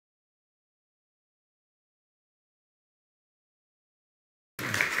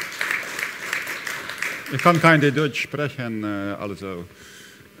Ich kann kein Deutsch sprechen, also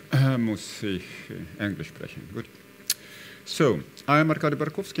muss ich Englisch sprechen. Good. So, I'm Arkady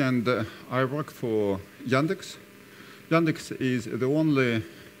Barkovsky and I work for Yandex. Yandex is the only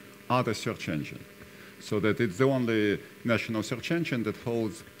other search engine. So that it's the only national search engine that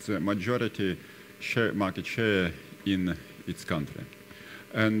holds the majority market share in its country.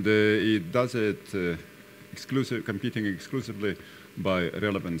 And it does it competing exclusively by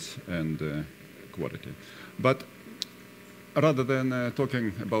relevance and quality. But rather than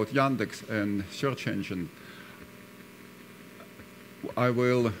talking about Yandex and search engine, I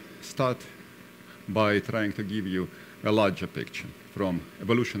will start by trying to give you a larger picture from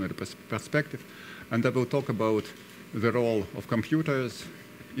evolutionary perspective, and I will talk about the role of computers,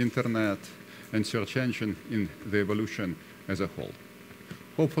 internet, and search engine in the evolution as a whole.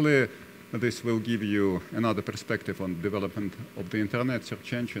 Hopefully, this will give you another perspective on development of the internet,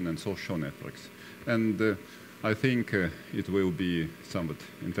 search engine, and social networks. And I think it will be somewhat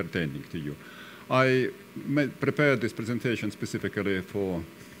entertaining to you. I prepared this presentation specifically for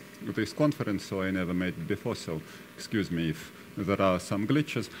this conference, so I never made it before, so excuse me if there are some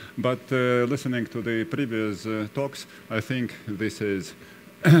glitches. But listening to the previous talks, I think this is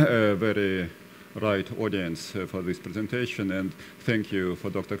a very right audience for this presentation, and thank you for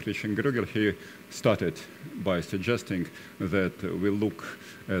Dr. Christian Grugel. He started by suggesting that we look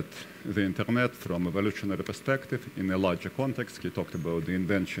at the internet from evolutionary perspective in a larger context. He talked about the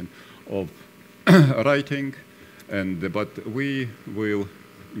invention of writing, but we will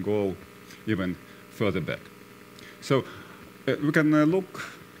go even further back. So we can look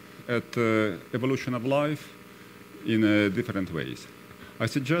at evolution of life in different ways. I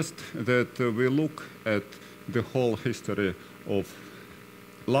suggest that we look at the whole history of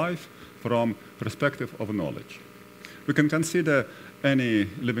life from perspective of knowledge. We can consider any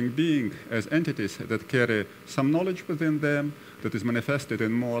living being as entities that carry some knowledge within them that is manifested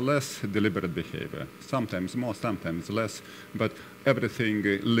in more or less deliberate behavior, sometimes more, sometimes less, but everything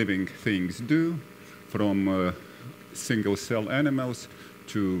living things do, from single-cell animals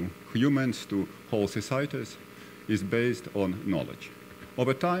to humans to whole societies, is based on knowledge.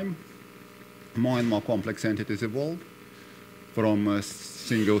 Over time, more and more complex entities evolve from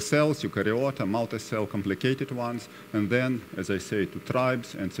single cells, eukaryota, multi-cell, complicated ones, and then, as I say, to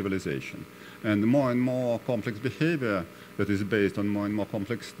tribes and civilization. And more complex behavior that is based on more and more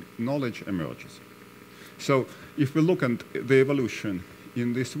complex knowledge emerges. So if we look at the evolution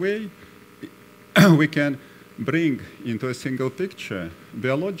in this way, we can bring into a single picture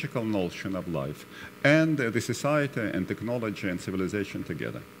biological notion of life and the society and technology and civilization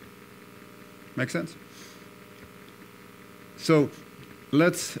together. Make sense? So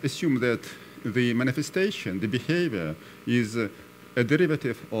let's assume that the manifestation, the behavior, is a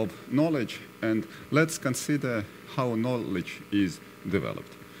derivative of knowledge, and let's consider how knowledge is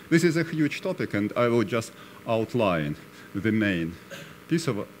developed. This is a huge topic, and I will just outline the main piece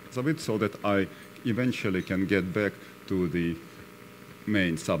of it so that I eventually can get back to the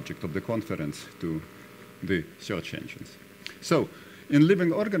main subject of the conference, to the search engines. So in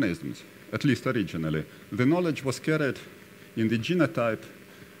living organisms, at least originally, the knowledge was carried in the genotype,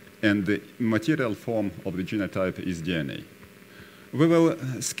 and the material form of the genotype is DNA. We will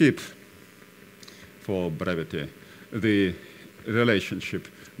skip, for brevity, the relationship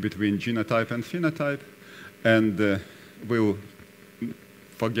between genotype and phenotype, and we'll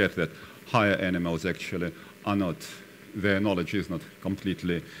forget that higher animals actually are not, their knowledge is not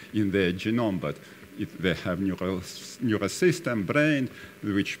completely in their genome, but they have neural system, brain,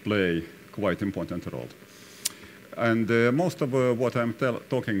 which play quite important role. And most of what I'm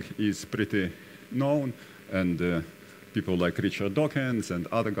talking is pretty known, and people like Richard Dawkins and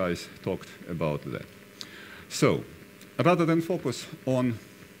other guys talked about that. So rather than focus on,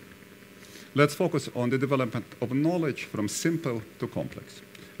 let's focus on the development of knowledge from simple to complex.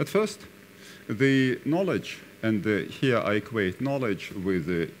 At first, the knowledge, and here I equate knowledge with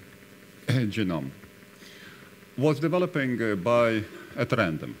the genome, was developing at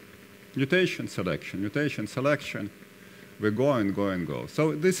random. Mutation, selection, we go and go and go.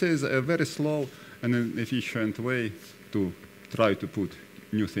 So this is a very slow and inefficient way to try to put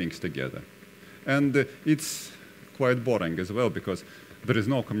new things together. And it's quite boring as well because there is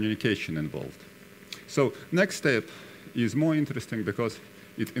no communication involved. So next step is more interesting because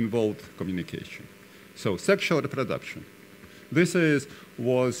it involved communication. So sexual reproduction. This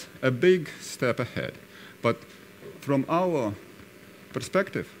was a big step ahead. But from our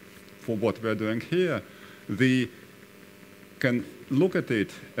perspective, for what we're doing here, we can look at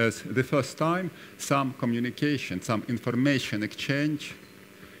it as the first time some communication, some information exchange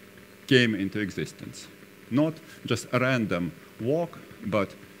came into existence. not just a random walk,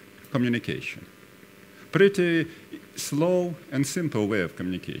 but communication. Pretty slow and simple way of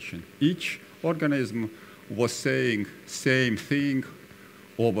communication. Each organism was saying same thing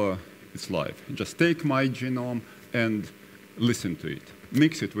over its life. Just take my genome and listen to it.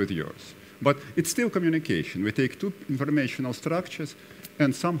 Mix it with yours. But it's still communication. We take two informational structures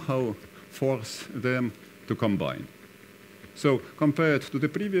and somehow force them to combine. So compared to the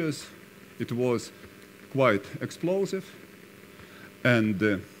previous, it was quite explosive,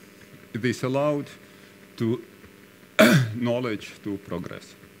 and this allowed to knowledge to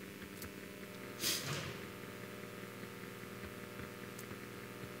progress.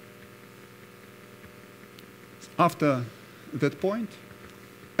 After that point,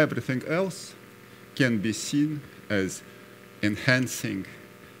 everything else can be seen as enhancing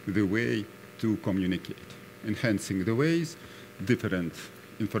the way to communicate, enhancing the ways different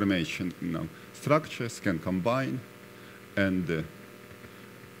information structures can combine and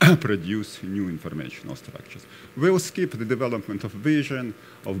produce new informational structures. We'll skip the development of vision,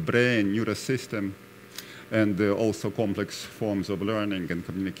 of brain, neurosystem, and also complex forms of learning and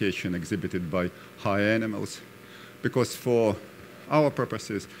communication exhibited by higher animals, because for our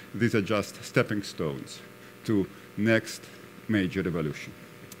purposes, these are just stepping stones to next major evolution.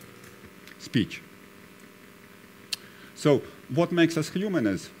 Speech. So what makes us human,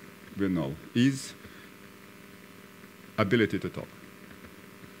 as we know, is ability to talk.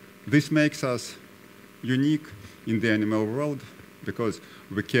 This makes us unique in the animal world because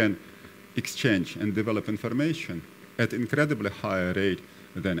we can exchange and develop information at incredibly higher rate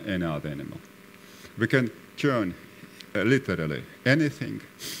than any other animal. We can turn literally anything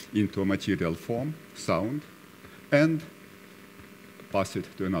into a material form, sound, and pass it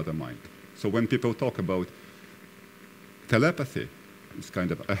to another mind. So when people talk about telepathy, it's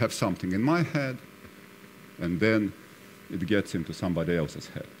kind of, I have something in my head, and then it gets into somebody else's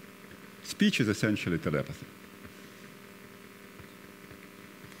head. Speech is essentially telepathy.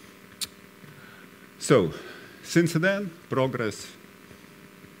 So, since then, progress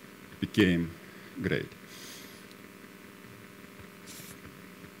became great.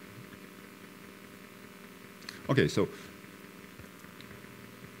 Okay, so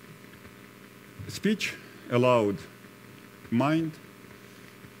speech allowed mind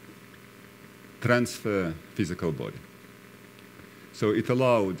transfer physical body. So it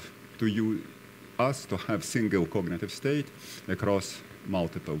allowed us to have single cognitive state across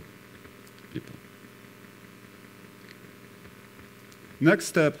multiple people. Next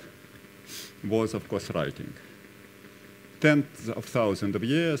step was, of course, writing. Tens of thousands of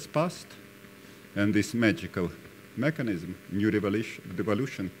years passed, and this magical mechanism, new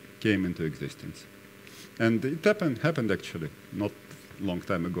revolution, came into existence. And it happened actually not a long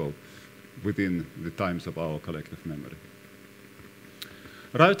time ago, within the times of our collective memory.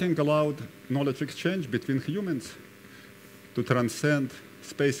 Writing allowed knowledge exchange between humans to transcend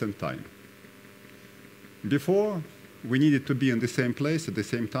space and time. Before, we needed to be in the same place at the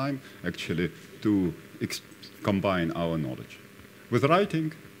same time, actually, to combine our knowledge. With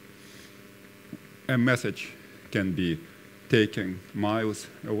writing, a message can be taken miles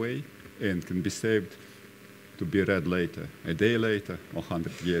away and can be saved to be read later, a day later, or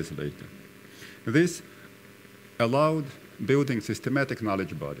 100 years later. This allowed building systematic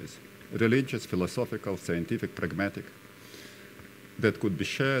knowledge bodies, religious, philosophical, scientific, pragmatic, that could be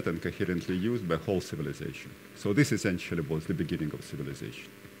shared and coherently used by whole civilization. So this essentially was the beginning of civilization.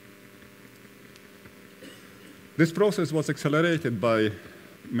 This process was accelerated by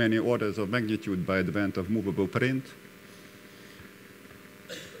many orders of magnitude by advent of movable print,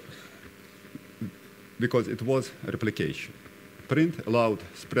 because it was replication. Print allowed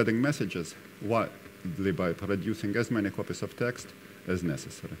spreading messages widely by producing as many copies of text as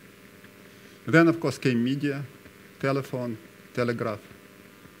necessary. Then, of course, came media, telephone, telegraph.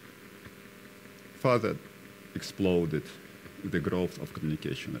 Further exploded the growth of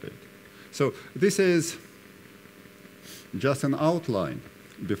communication rate. So this is just an outline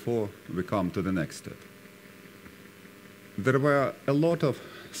before we come to the next step. There were a lot of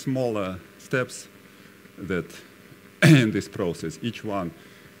smaller steps that in this process, each one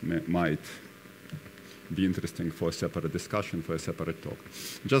might be interesting for a separate discussion, for a separate talk.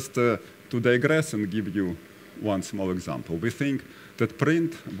 Just to digress and give you one small example. We think that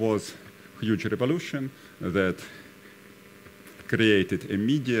print was a huge revolution that created a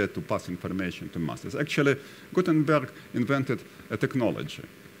media to pass information to masses. Actually, Gutenberg invented a technology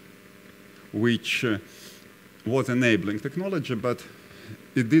which was enabling technology, but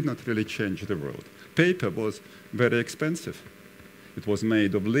it did not really change the world. Paper was very expensive. It was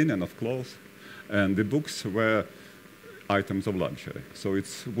made of linen, of cloth, And the books were items of luxury. So it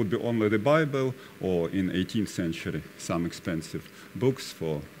would be only the Bible, or in 18th century, some expensive books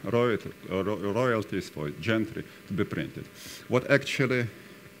for royalties, for gentry, to be printed. What actually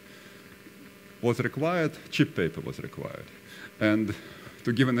was required, cheap paper was required. And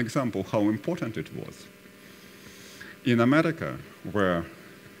to give an example how important it was, in America, where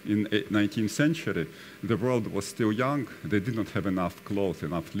in the 19th century, the world was still young, they did not have enough cloth,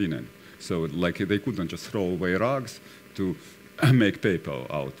 enough linen. So like they couldn't just throw away rugs to make paper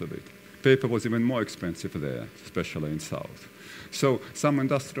out of it. Paper was even more expensive there, especially in South. So some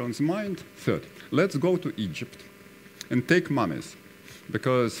industrials' mind thought, let's go to Egypt and take mummies.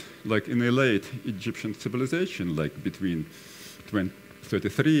 Because like in the late Egyptian civilization, like between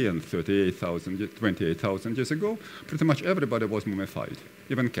 33 and 28,000 years ago, pretty much everybody was mummified,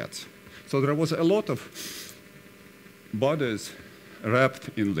 even cats. So there was a lot of bodies wrapped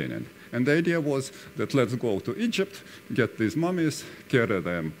in linen. And the idea was that let's go to Egypt, get these mummies, carry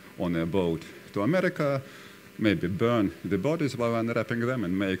them on a boat to America, maybe burn the bodies while unwrapping them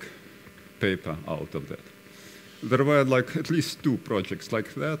and make paper out of that. There were like at least 2 projects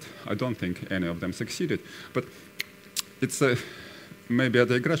like that. I don't think any of them succeeded. But it's maybe a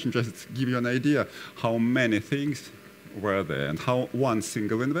digression, just to give you an idea how many things were there and how one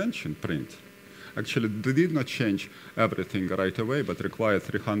single invention, print, actually they did not change everything right away, but required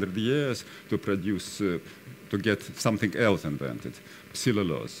 300 years to produce, to get something else invented,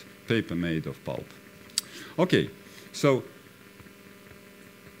 cellulose, paper made of pulp. Okay, so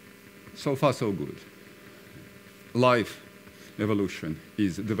far so good. Life evolution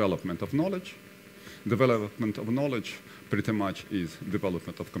is development of knowledge. Development of knowledge pretty much is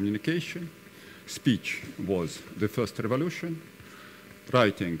development of communication. Speech was the first revolution.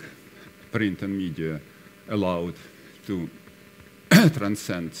 Writing, print and media allowed to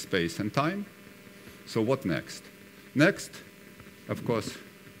transcend space and time. So what next? Next, of course,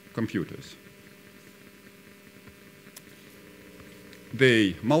 computers.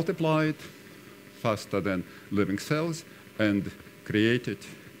 They multiplied faster than living cells and created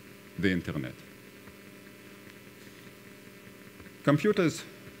the internet. Computers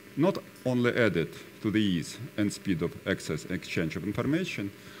not only added to the ease and speed of access and exchange of information,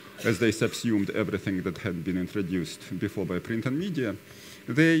 as they subsumed everything that had been introduced before by print and media,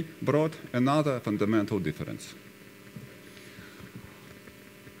 they brought another fundamental difference.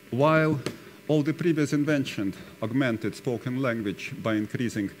 While all the previous inventions augmented spoken language by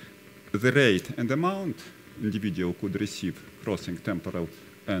increasing the rate and amount individual could receive crossing temporal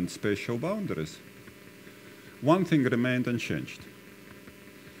and spatial boundaries, one thing remained unchanged.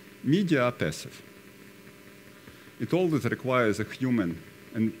 Media are passive. It always requires a human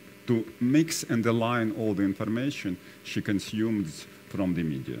and to mix and align all the information she consumes from the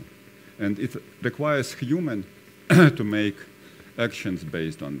media. And it requires human to make actions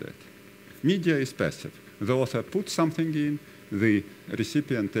based on that. Media is passive. The author puts something in, the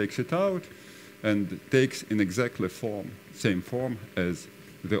recipient takes it out, and takes in exactly same form as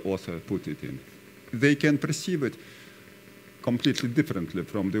the author put it in. They can perceive it completely differently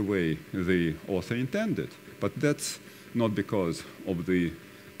from the way the author intended, but that's not because of the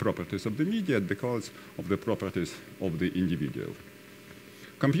properties of the media, because of the properties of the individual.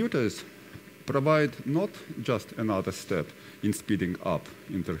 Computers provide not just another step in speeding up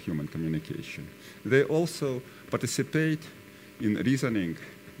interhuman communication. They also participate in reasoning,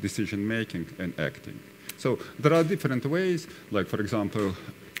 decision-making, and acting. So there are different ways, like, for example,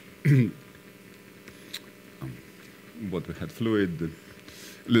 what we had, fluid,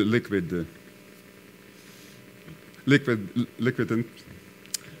 liquid, and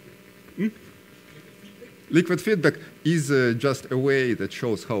liquid feedback is just a way that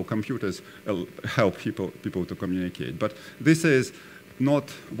shows how computers help people to communicate. But this is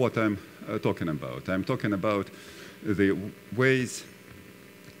not what I'm talking about. I'm talking about the ways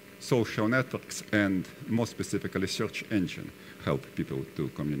social networks and more specifically search engine help people to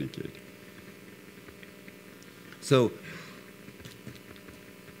communicate. So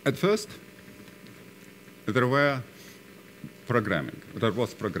at first, there was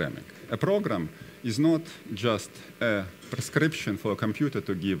programming. A program is not just a prescription for a computer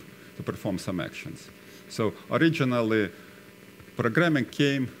to perform some actions. So originally, programming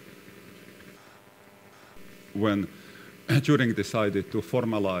came when Turing decided to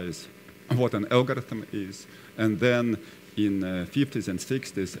formalize what an algorithm is, and then in the 50s and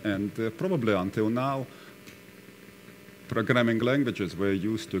 60s, and probably until now, programming languages were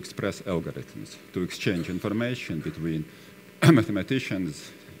used to express algorithms, to exchange information between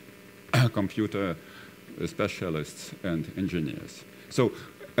mathematicians, computer specialists, and engineers. So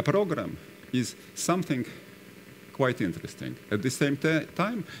a program is something quite interesting. At the same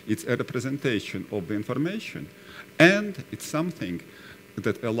time, it's a representation of the information, and it's something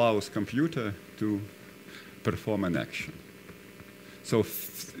that allows computer to perform an action. So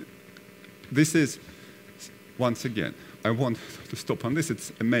this is, once again, I want to stop on this.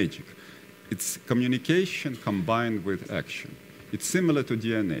 It's a magic. It's communication combined with action. It's similar to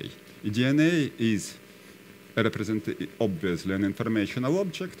DNA. DNA is obviously an informational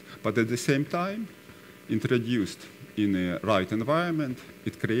object, but at the same time, introduced in a right environment,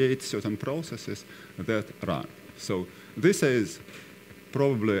 it creates certain processes that run. So this is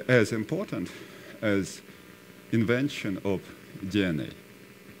probably as important as invention of DNA.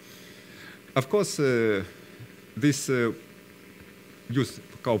 Of course, this use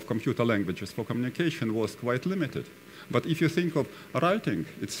of computer languages for communication was quite limited. But if you think of writing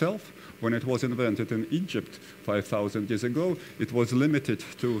itself, when it was invented in Egypt 5,000 years ago, it was limited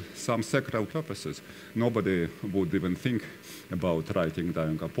to some sacral purposes. Nobody would even think about writing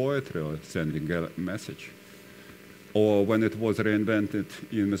down a poetry or sending a message. Or when it was reinvented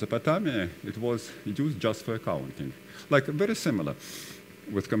in Mesopotamia, it was used just for accounting. Like very similar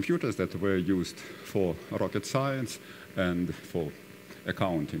with computers that were used for rocket science and for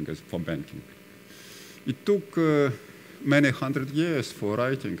accounting, as for banking. It took many hundred years for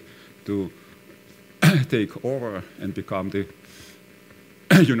writing to take over and become the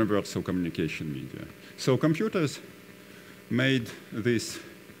universal communication media. So computers made this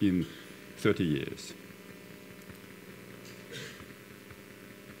in 30 years.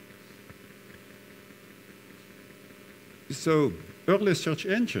 So early search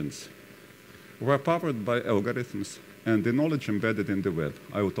engines were powered by algorithms and the knowledge embedded in the web.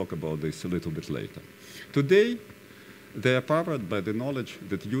 I will talk about this a little bit later. Today, they are powered by the knowledge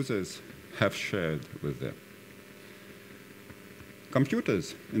that users have shared with them.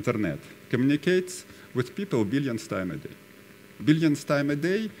 Computers, internet, communicates with people billions times a day. Billions times a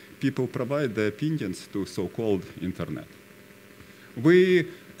day, people provide their opinions to so-called internet. We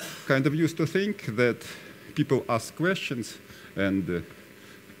kind of used to think that people ask questions and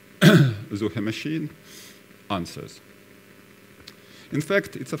the machine answers. In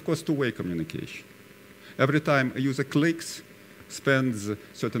fact, it's of course two-way communication. Every time a user clicks, spends a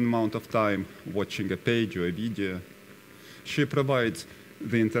certain amount of time watching a page or a video, she provides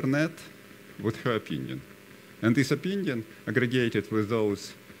the internet with her opinion. And this opinion, aggregated with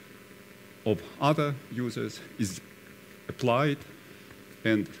those of other users, is applied,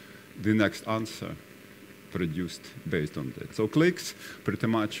 and the next answer produced based on that. So clicks pretty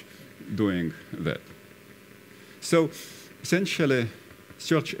much doing that. So essentially,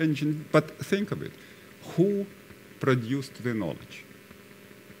 search engine, but think of it. Who produced the knowledge?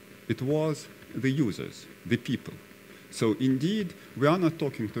 It was the users, the people. So indeed, we are not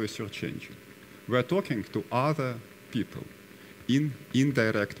talking to a search engine. We are talking to other people in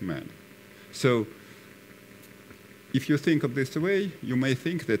indirect manner. So if you think of this way, you may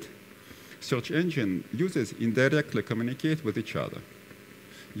think that search engine users indirectly communicate with each other.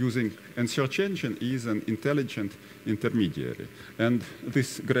 And search engine is an intelligent intermediary. And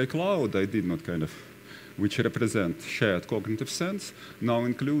this gray cloud I did not kind of, which represent shared cognitive sense, now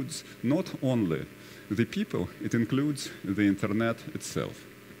includes not only the people, it includes the internet itself.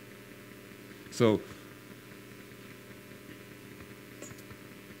 So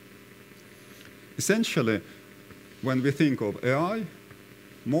essentially, when we think of AI,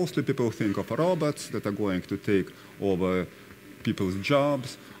 mostly people think of robots that are going to take over people's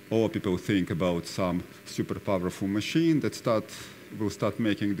jobs, or people think about some super powerful machine that will start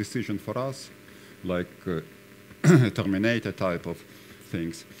making decisions for us, like Terminator type of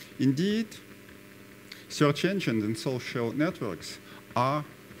things. Indeed, search engines and social networks are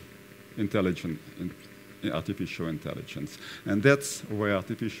intelligent, artificial intelligence. And that's where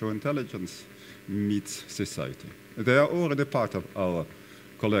artificial intelligence meets society. They are already part of our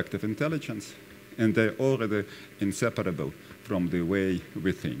collective intelligence, and they're already inseparable from the way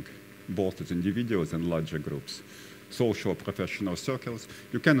we think, both as individuals and larger groups. Social, professional circles,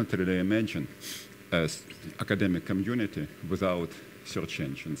 you cannot really imagine as academic community without search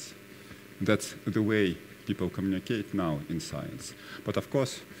engines. That's the way people communicate now in science. But of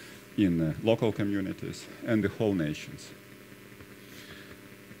course, in local communities and the whole nations.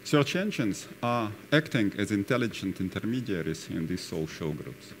 Search engines are acting as intelligent intermediaries in these social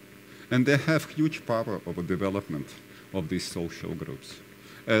groups. And they have huge power over development of these social groups.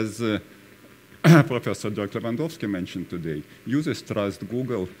 As Professor Dirk Lewandowski mentioned today, users trust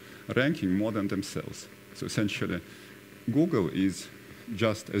Google ranking more than themselves. So essentially, Google is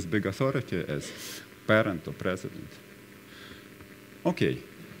just as big authority as parent or president. Okay.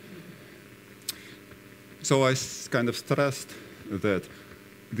 So I kind of stressed that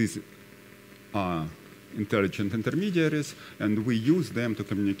these are intelligent intermediaries, and we use them to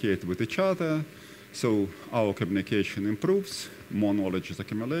communicate with each other. So our communication improves, more knowledge is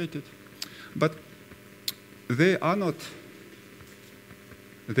accumulated. But they are not,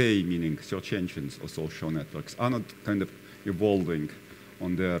 they, meaning search engines or social networks, are not kind of evolving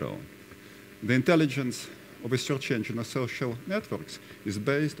on their own. The intelligence of a search engine or social networks is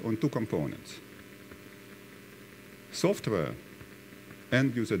based on two components: software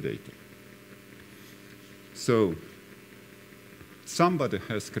and user data. So somebody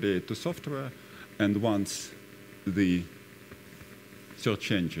has created the software, and once the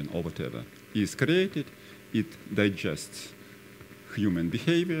search engine or whatever is created, it digests human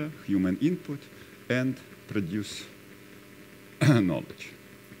behavior, human input, and produce knowledge.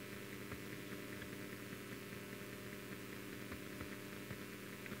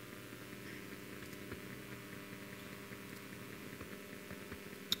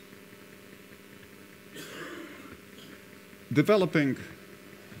 Developing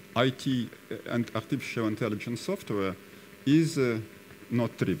IT and artificial intelligence software is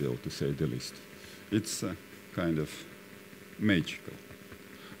not trivial, to say the least. It's kind of magical.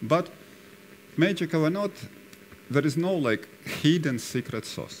 But magical or not, there is no like hidden secret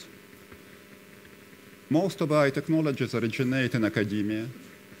sauce. Most of our technologies originate in academia.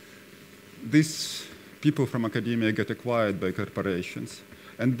 These people from academia get acquired by corporations,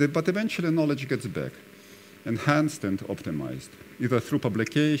 but eventually knowledge gets back, enhanced and optimized, either through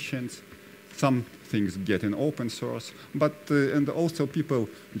publications. Some things get in open source, but and also people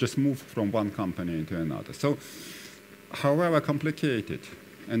just move from one company into another. So, however complicated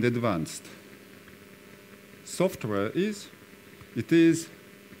and advanced software is, it is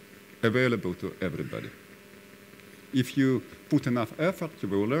available to everybody. If you put enough effort, you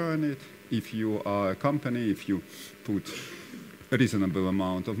will learn it. If you are a company, if you put a reasonable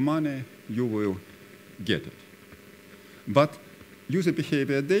amount of money, you will get it. But user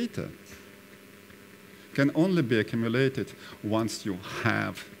behavior data can only be accumulated once you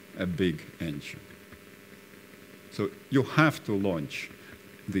have a big engine. So you have to launch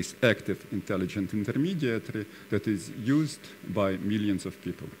this active intelligent intermediary that is used by millions of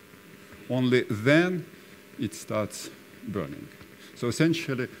people. Only then it starts burning. So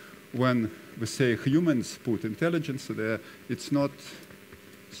essentially, when we say humans put intelligence there, it's not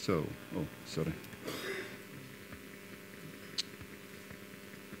so. Oh, sorry.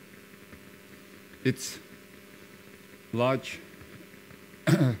 It's large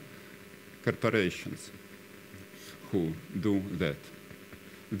corporations who do that.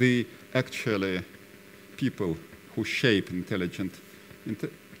 The actually people who shape intelligent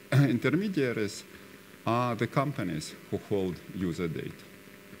intermediaries are the companies who hold user data.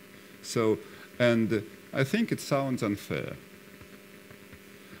 So, and I think it sounds unfair.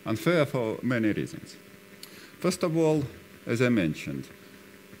 Unfair for many reasons. First of all, as I mentioned,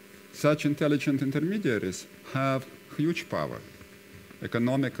 such intelligent intermediaries have huge power: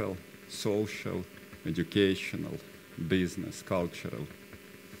 economical, social, educational, business, cultural.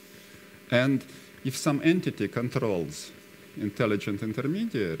 And if some entity controls intelligent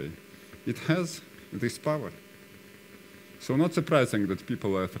intermediary, it has this power. So not surprising that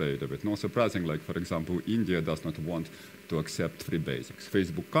people are afraid of it. Not surprising, like, for example, India does not want to accept free basics.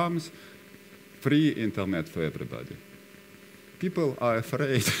 Facebook comes, free internet for everybody. People are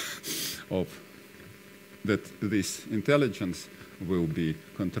afraid of that this intelligence will be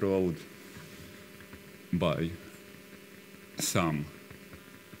controlled by some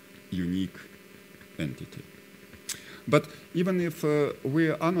unique entity. But even if we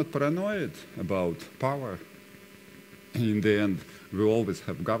are not paranoid about power, in the end, we always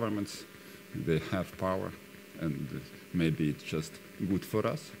have governments, they have power, and maybe it's just good for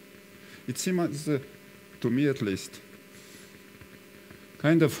us. It seems, to me at least,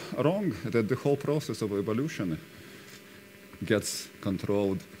 kind of wrong that the whole process of evolution gets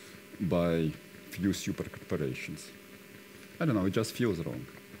controlled by few super corporations. I don't know, it just feels wrong.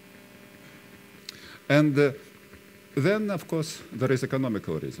 And then, of course, there is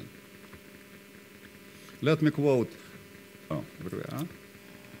economical reason. Let me quote,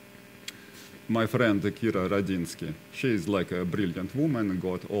 my friend Kira Radinsky. She is like a brilliant woman,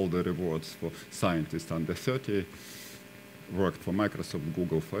 got all the rewards for scientists under 30, worked for Microsoft,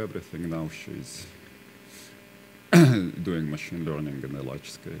 Google, for everything. Now she's doing machine learning on a large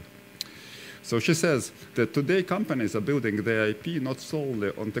scale. So she says that today companies are building their IP not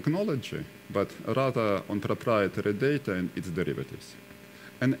solely on technology, but rather on proprietary data and its derivatives.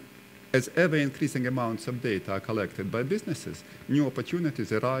 And as ever-increasing amounts of data are collected by businesses, new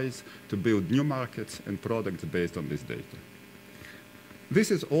opportunities arise to build new markets and products based on this data.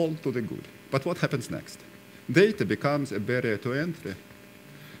 This is all to the good. But what happens next? Data becomes a barrier to entry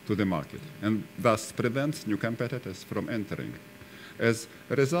to the market and thus prevents new competitors from entering. As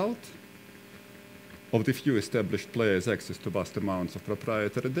a result of the few established players' access to vast amounts of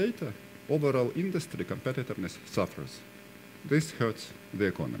proprietary data, overall industry competitiveness suffers. This hurts the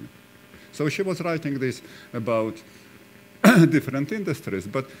economy. So she was writing this about different industries,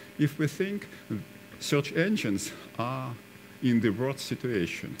 but if we think search engines are in the worst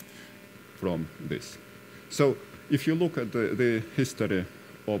situation from this. So if you look at the history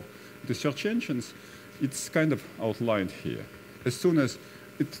of the search engines, it's kind of outlined here. As soon as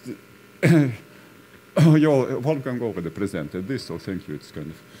it's Wolfgang already presented this, so thank you, it's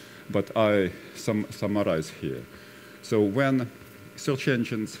kind of, but I summarize here. So when search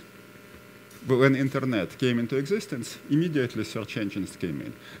engines, when internet came into existence, immediately search engines came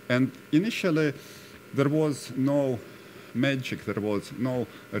in. And initially, there was no magic, there was no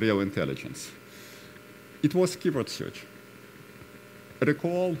real intelligence. It was keyword search.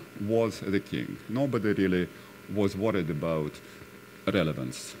 Recall was the king. Nobody really was worried about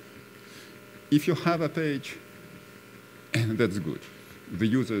relevance. If you have a page, that's good. The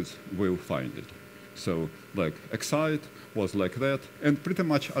users will find it. So like Excite was like that, and pretty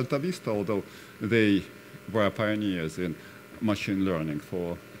much Alta Vista, although they were pioneers in machine learning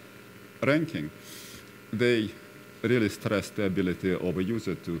for ranking, they really stressed the ability of a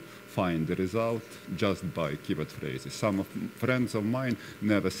user to find the result just by keyword phrases. Some friends of mine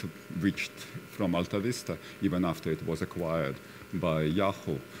never switched from Alta Vista even after it was acquired by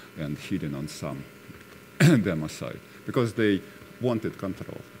Yahoo and hidden on some demo site, because they wanted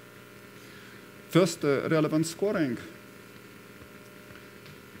control. First, relevance scoring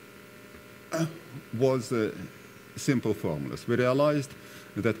was simple formulas. We realized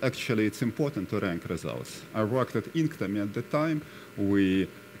that actually it's important to rank results. I worked at Inktomi at the time. We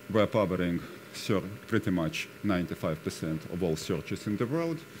were powering pretty much 95% of all searches in the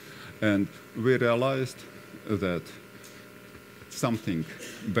world. And we realized that something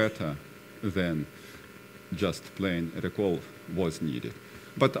better than just plain recall was needed.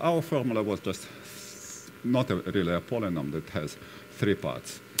 But our formula was just not really a polynomial that has 3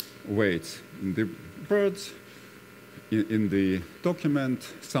 parts. Weights in the words, in the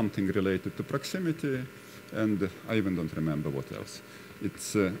document, something related to proximity, and I even don't remember what else.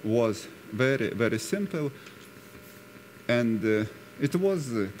 It was very, very simple, and it was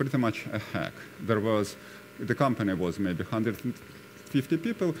pretty much a hack. The company was maybe 150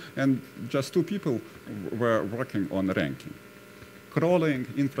 people, and just 2 people were working on ranking. Crawling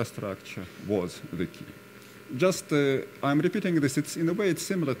infrastructure was the key. I'm repeating this, in a way it's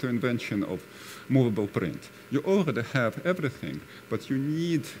similar to invention of movable print. You already have everything, but you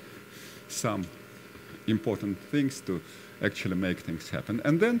need some important things to actually make things happen.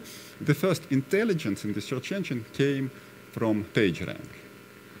 And then the first intelligence in the search engine came from PageRank.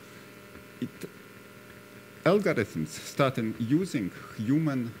 Algorithms started using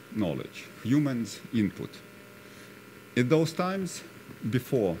human knowledge, humans' input. In those times,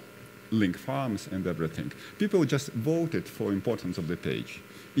 before link farms and everything, people just voted for importance of the page.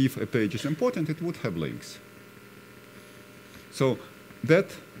 If a page is important, it would have links. So that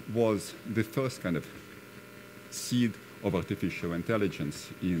was the first kind of seed of artificial intelligence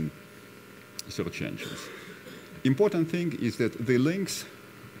in search engines. Important thing is that the links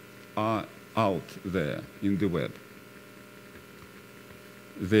are out there in the web.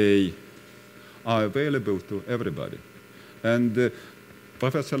 They are available to everybody. And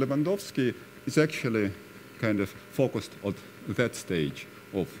Professor Lewandowski is actually kind of focused on that stage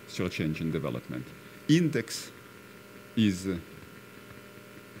of search engine development. Index is a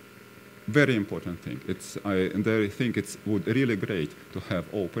very important thing. And I think it's really great to have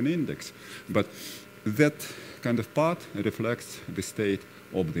open index. But that kind of part reflects the state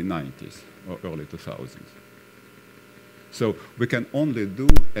of the 90s or early 2000s. So we can only do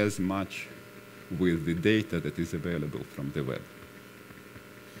as much with the data that is available from the web.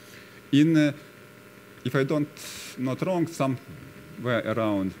 If I not wrong, somewhere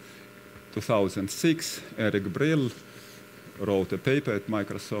around 2006, Eric Brill wrote a paper at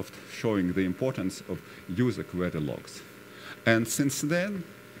Microsoft showing the importance of user query logs. And since then,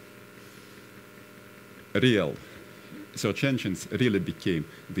 real search engines really became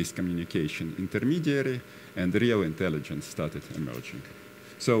this communication intermediary, and real intelligence started emerging.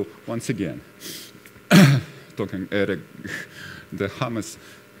 So once again, talking Eric, the Hamas,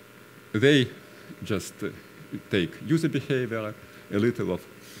 they just take user behavior, a little of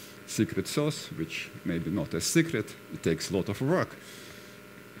secret sauce, which maybe not as secret. It takes a lot of work,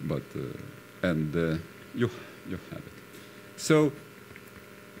 but you have it. So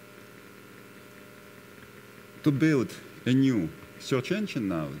to build a new search engine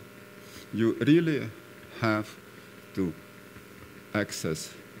now, you really have to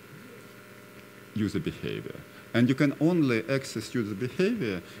access user behavior. And you can only access user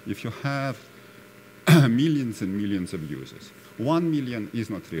behavior if you have millions and millions of users. 1 million is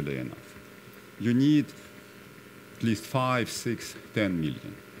not really enough. You need at least 5, 6, 10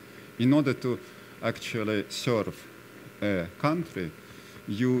 million. In order to actually serve a country,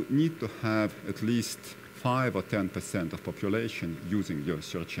 you need to have at least 5 or 10% of population using your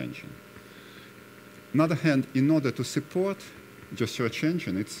search engine. On the other hand, in order to support your search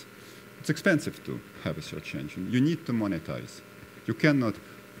engine, it's expensive to have a search engine. You need to monetize. You cannot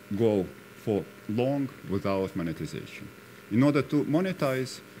go for long without monetization. In order to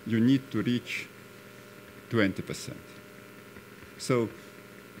monetize, you need to reach 20%. So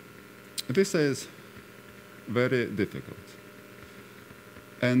this is very difficult.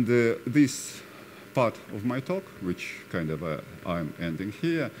 And this part of my talk, which kind of I'm ending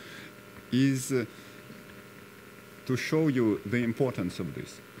here, is to show you the importance of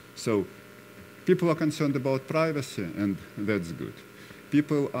this. So people are concerned about privacy, and that's good.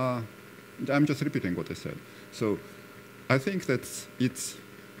 People are, I'm just repeating what I said. So I think that it's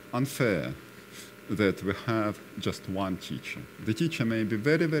unfair that we have just one teacher. The teacher may be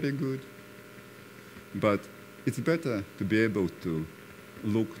very, very good, but it's better to be able to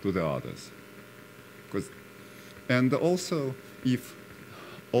look to the others. And also, if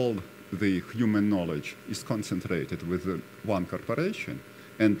all the human knowledge is concentrated with one corporation,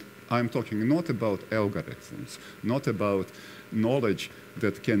 and I'm talking not about algorithms, not about knowledge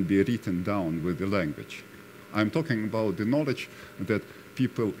that can be written down with the language. I'm talking about the knowledge that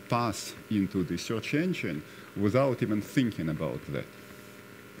people pass into the search engine without even thinking about that.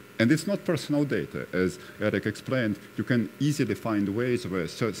 And it's not personal data. As Eric explained, you can easily find ways where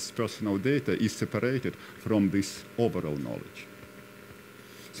such personal data is separated from this overall knowledge.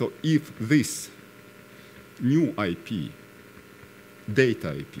 So if this new IP,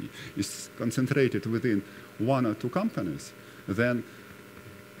 data IP, is concentrated within 1 or 2 companies, then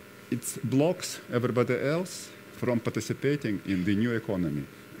it blocks everybody else from participating in the new economy,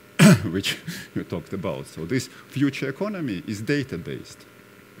 which you talked about. So this future economy is data-based.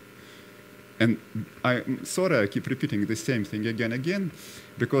 And I'm sorry I keep repeating the same thing again and again,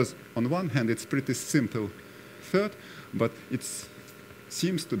 because on one hand, it's pretty simple thought, but it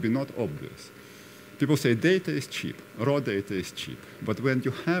seems to be not obvious. People say data is cheap, raw data is cheap, but when you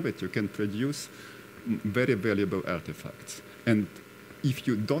have it, you can produce very valuable artifacts. And if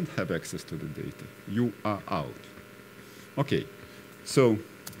you don't have access to the data, you are out. Okay, so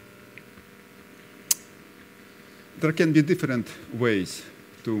there can be different ways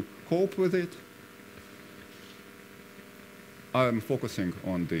to cope with it. I'm focusing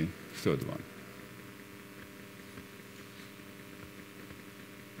on the third one.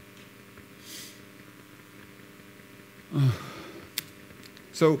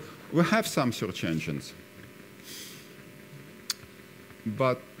 So we have some search engines,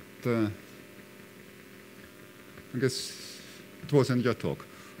 but I guess it was in your talk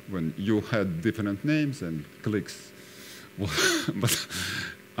when you had different names and clicks. But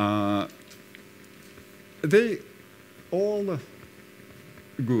they all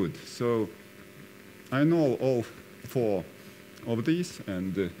good. So I know all 4 of these,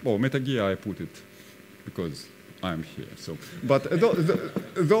 and well, MetaGear I put it because I'm here. So, but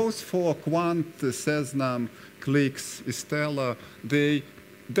those 4, Quant, Cesnam, Clicks, Istela, they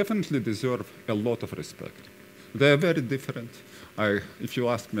definitely deserve a lot of respect. They are very different. If you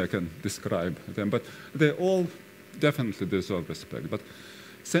ask me, I can describe them, but they all definitely deserve respect. But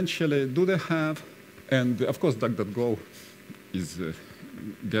essentially, do they have, and of course, DuckDuckGo is,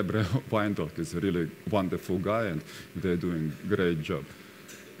 Gabriel Weindorf is a really wonderful guy, and they're doing a great job.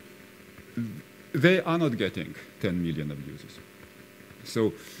 They are not getting 10 million of users.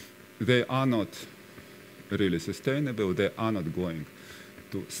 So they are not really sustainable. They are not going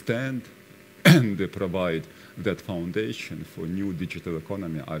to stand and provide that foundation for new digital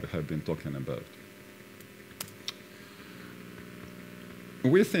economy I have been talking about.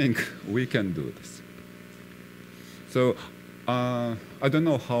 We think we can do this. So I don't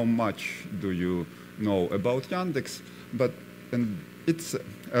know how much do you know about Yandex, but it's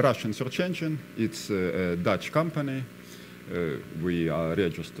a Russian search engine. It's a Dutch company. We are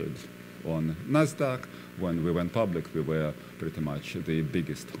registered on NASDAQ. When we went public, we were pretty much the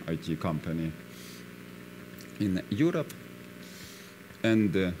biggest IT company in Europe.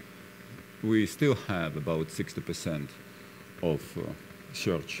 And we still have about 60% of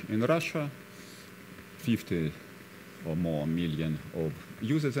search in Russia, 50 or more million of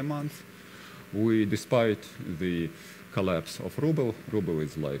users a month. Despite the collapse of ruble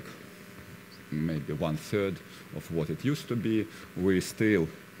is like maybe 1/3 of what it used to be. We're still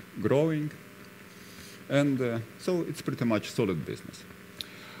growing. And so it's pretty much solid business.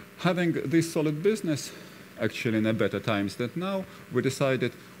 Having this solid business, actually in a better times than now, we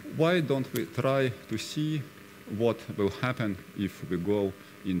decided, why don't we try to see what will happen if we go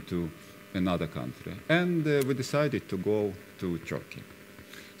into another country? And we decided to go to Turkey.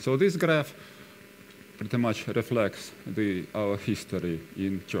 So this graph pretty much reflects our history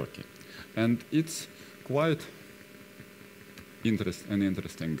in Turkey. And it's quite an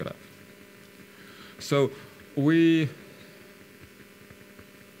interesting graph. So we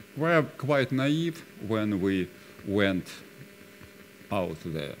were quite naive when we went out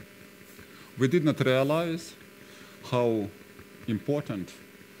there. We did not realize how important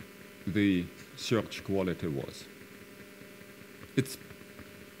the search quality was. It's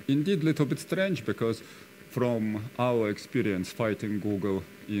indeed a little bit strange because from our experience fighting Google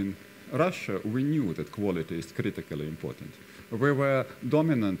in Russia, we knew that quality is critically important. We were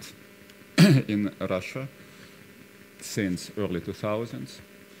dominant in Russia since early 2000s.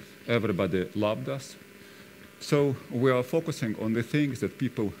 Everybody loved us. So we are focusing on the things that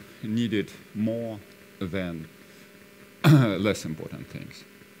people needed more than less important things.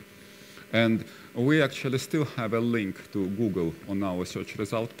 And we actually still have a link to Google on our search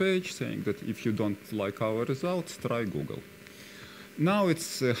result page saying that if you don't like our results, try Google. Now it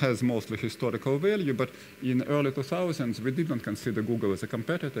has mostly historical value, but in early 2000s, we did not consider Google as a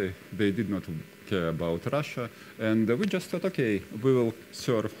competitor. They did not care about Russia. And we just thought, OK, we will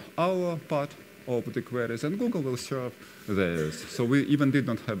serve our part of the queries, and Google will serve theirs. So we even did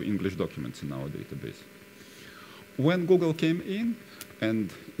not have English documents in our database. When Google came in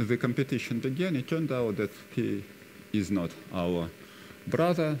and the competition began, it turned out that he is not our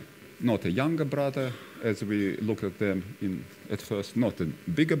brother, not a younger brother, as we looked at them at first, not a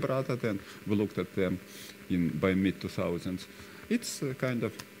bigger brother than we looked at them by mid-2000s. It's kind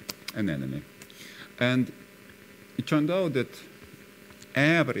of an enemy. And it turned out that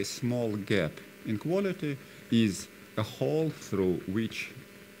every small gap in quality is a hole through which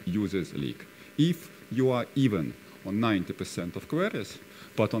users leak. If you are even on 90% of queries,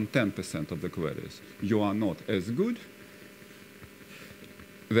 but on 10% of the queries you are not as good,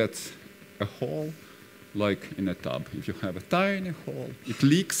 that's a hole like in a tub. If you have a tiny hole, it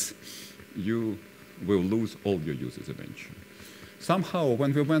leaks, you will lose all your users eventually. Somehow,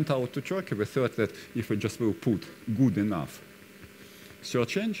 when we went out to Turkey, we thought that if we just will put good enough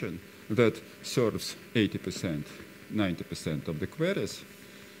search engine that serves 80%, 90% of the queries,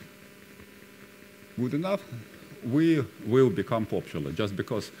 good enough, we will become popular just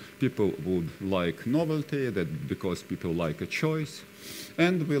because people would like novelty, that because people like a choice.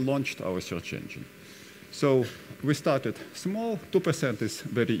 And we launched our search engine. So we started small. 2% is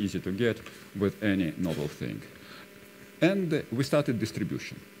very easy to get with any novel thing. And we started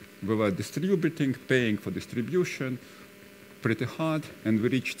distribution. We were distributing, paying for distribution pretty hard, and we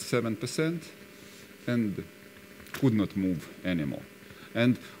reached 7% and could not move anymore.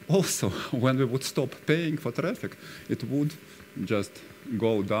 And also, when we would stop paying for traffic, it would just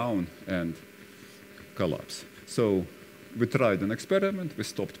go down and collapse. So we tried an experiment. We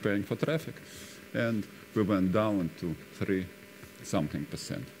stopped paying for traffic, and we went down to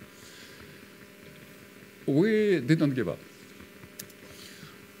 3-something%. We didn't give up.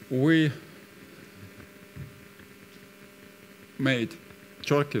 We made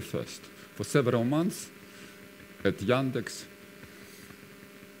Turkey first. For several months at Yandex,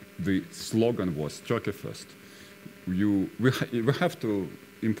 the slogan was Turkey first. We have to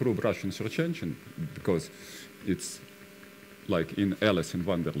improve Russian search engine because it's like in Alice in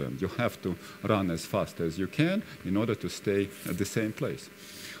Wonderland. You have to run as fast as you can in order to stay at the same place.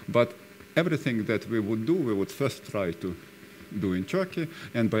 But everything that we would do, we would first try to do in Turkey,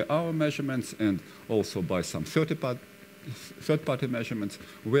 and by our measurements and also by some third-party measurements,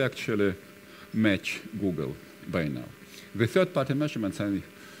 we actually match Google by now. The third-party measurements, I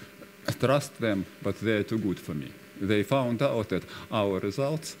trust them, but they're too good for me. They found out that our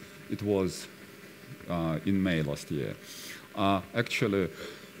results, it was in May last year, are actually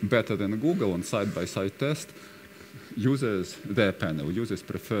better than Google on side-by-side test. Users, their panel, users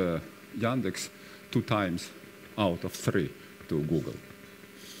prefer Yandex 2 times out of 3 to Google.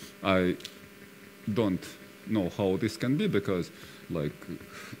 I don't know how this can be because, like,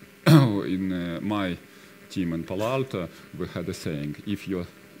 in my team in Palo Alto, we had a saying, if your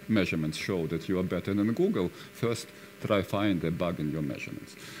measurements show that you are better than Google, first try find a bug in your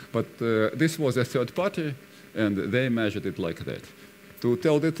measurements. But this was a third party, and they measured it like that. To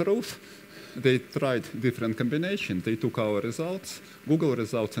tell the truth, they tried different combinations. They took our results, Google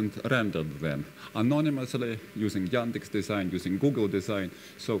results, and rendered them anonymously using Yandex design, using Google design.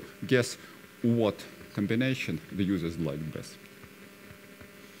 So guess what combination the users liked best?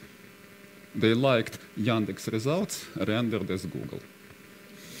 They liked Yandex results rendered as Google.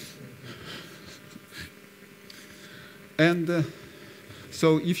 And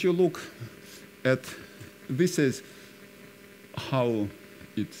so if you look at this is how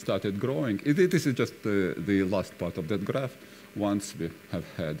it started growing. This is just the last part of that graph once we have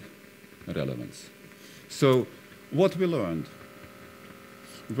had relevance. So what we learned?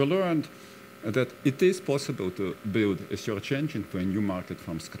 We learned that it is possible to build a search engine for a new market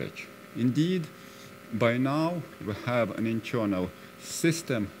from scratch. Indeed, by now we have an internal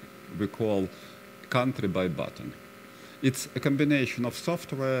system we call country by button. It's a combination of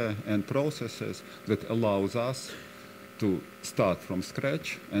software and processes that allows us to start from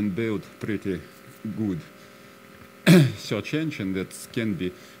scratch and build pretty good search engine that can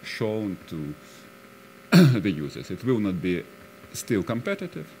be shown to the users. It will not be still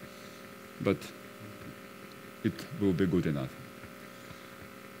competitive, but it will be good enough.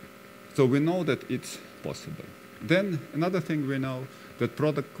 So we know that it's possible. Then another thing we know, that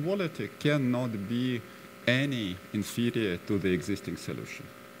product quality cannot be any inferior to the existing solution.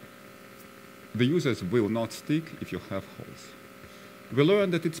 The users will not stick if you have holes. We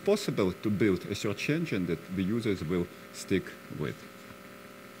learned that it's possible to build a search engine that the users will stick with.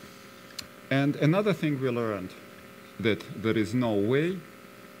 And another thing we learned, that there is no way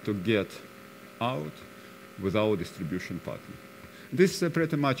to get out without distribution partner. This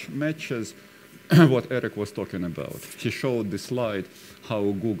pretty much matches what Eric was talking about. He showed the slide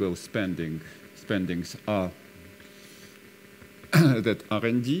how Google spendings are that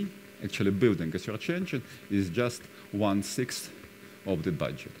R&D, actually building a search engine, is just 1/6 of the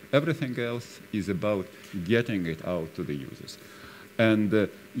budget. Everything else is about getting it out to the users. And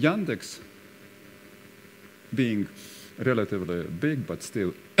Yandex, being relatively big but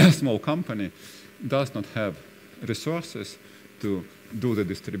still a small company, does not have resources to do the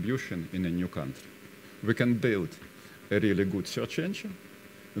distribution in a new country. We can build a really good search engine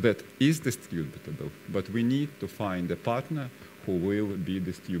that is distributable, but we need to find a partner who will be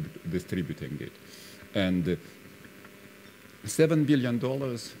distributing it. And $7 billion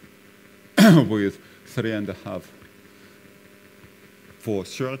with 3.5 for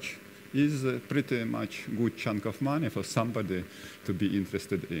search is a pretty much good chunk of money for somebody to be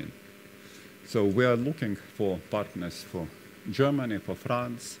interested in. So we are looking for partners for Germany, for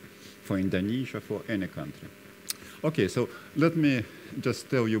France, for Indonesia, for any country. Okay, so let me just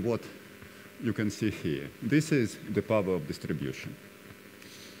tell you what you can see here. This is the power of distribution.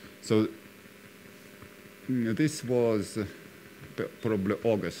 So this was probably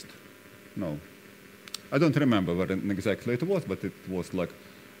August. No, I don't remember when exactly it was, but it was like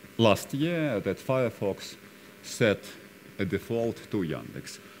last year that Firefox set a default to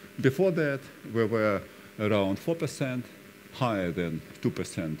Yandex. Before that, we were around 4%, higher than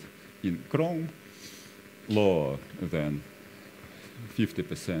 2% in Chrome, lower than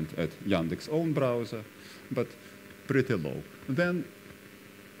 50% at Yandex's own browser, but pretty low. Then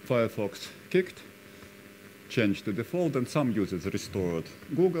Firefox kicked, changed the default, and some users restored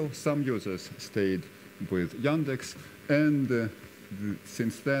Google, some users stayed with Yandex, and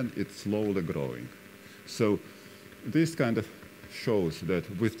since then it's slowly growing. So this kind of shows that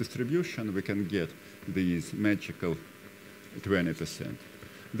with distribution we can get these magical 20%.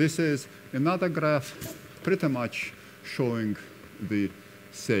 This is another graph pretty much showing the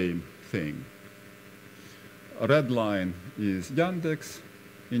same thing. A red line is Yandex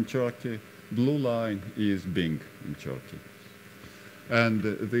in Turkey, blue line is Bing in Turkey. And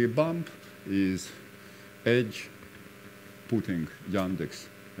the bump is Edge putting Yandex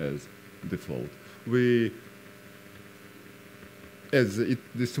as default. The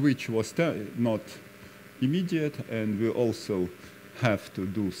switch was not immediate, and we also have to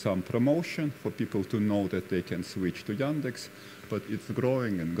do some promotion for people to know that they can switch to Yandex, but it's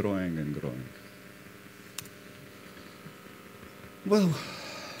growing and growing and growing. Well,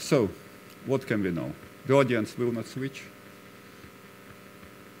 so what can we know? The audience will not switch.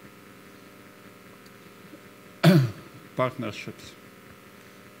 Partnerships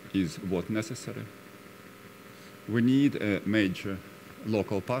is what necessary. We need a major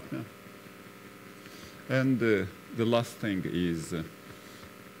local partner. And the last thing is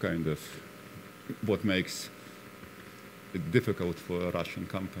kind of what makes difficult for a Russian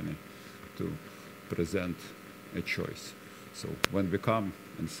company to present a choice. So when we come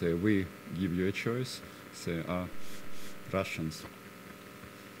and say, we give you a choice, say, Russians.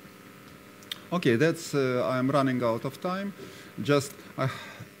 Okay, that's, I'm running out of time. Just, I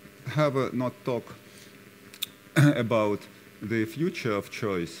have a not talk about the future of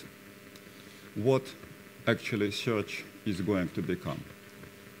choice, what actually search is going to become.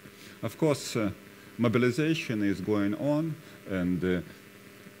 Of course, mobilization is going on, and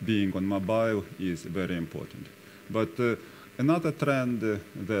being on mobile is very important. But another trend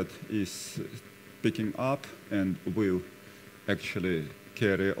that is picking up and will actually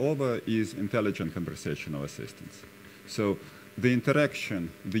carry over is intelligent conversational assistance. So the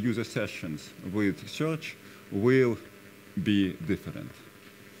interaction, the user sessions with search will be different.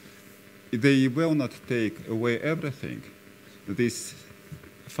 They will not take away everything. This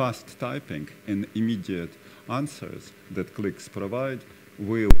fast typing and immediate answers that clicks provide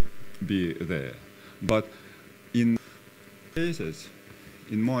will be there. But in cases,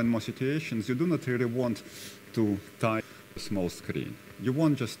 in more and more situations, you do not really want to type a small screen. You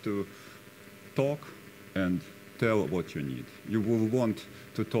want just to talk and tell what you need. You will want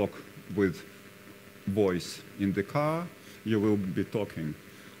to talk with voice in the car. You will be talking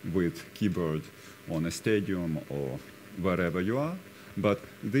with keyboard on a stadium or wherever you are. But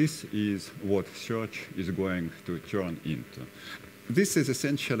this is what search is going to turn into. This is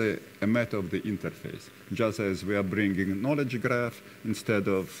essentially a matter of the interface. Just as we are bringing knowledge graph instead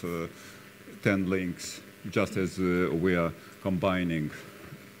of 10 links, just as we are combining,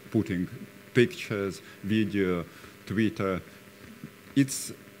 putting pictures, video, Twitter.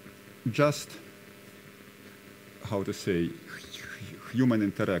 It's just, how to say, human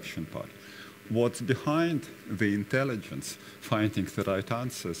interaction part. What's behind the intelligence, finding the right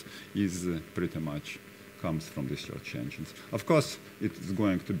answers, is pretty much comes from the search engines. Of course, it's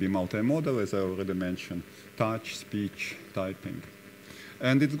going to be multimodal, as I already mentioned, touch, speech, typing.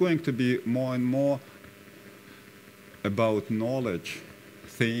 And it's going to be more and more about knowledge,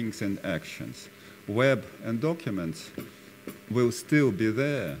 things, and actions. Web and documents will still be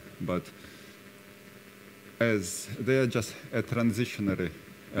there, but as they are just a transitionary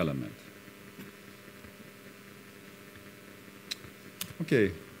element.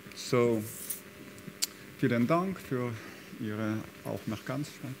 Okay, so vielen Dank für Ihre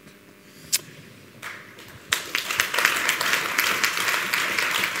Aufmerksamkeit.